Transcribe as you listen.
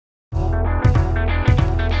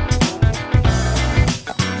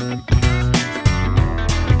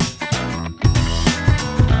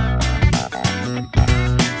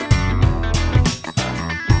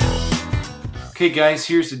Okay guys,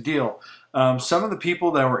 here's the deal. Some of the people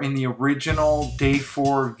that were in the original Day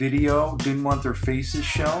 4 video didn't want their faces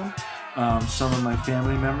shown. Some of my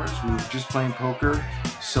family members, we were just playing poker,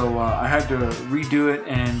 so I had to redo it,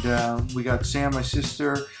 and we got Sam, my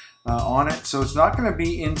sister, on it. So it's not going to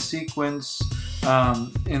be in sequence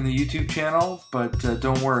in the YouTube channel, but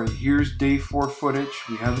don't worry, here's Day 4 footage.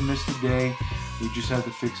 We haven't missed a day, we just had to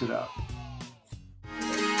fix it up.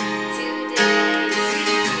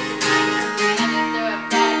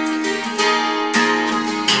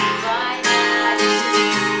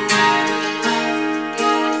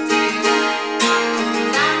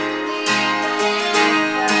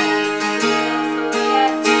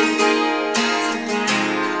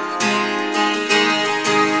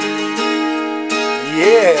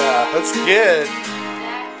 Yeah, that's good.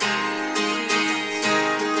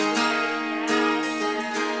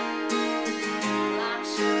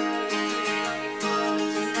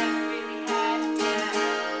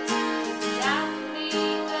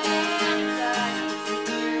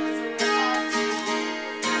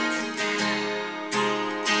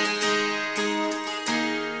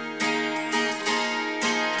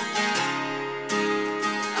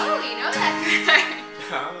 Oh, you know that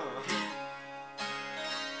card.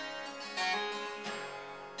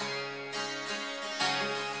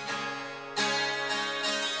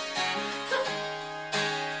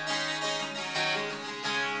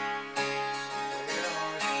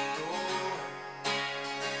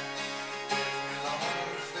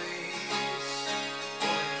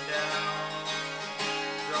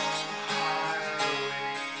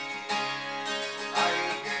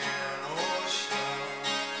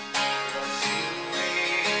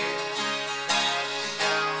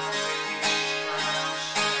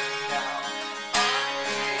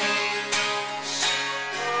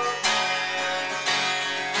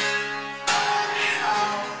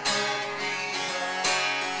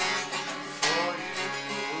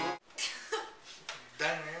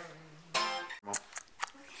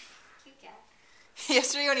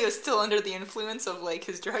 Yesterday when he was still under the influence of like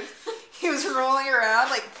his drugs, he was rolling around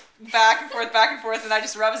like back and forth, and I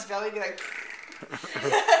just rub his belly and be like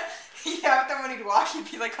yeah, but then when he'd walk he'd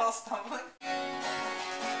be like all stumbling.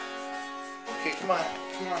 Okay, come on,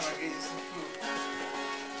 I'll get you some food.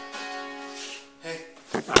 Hey.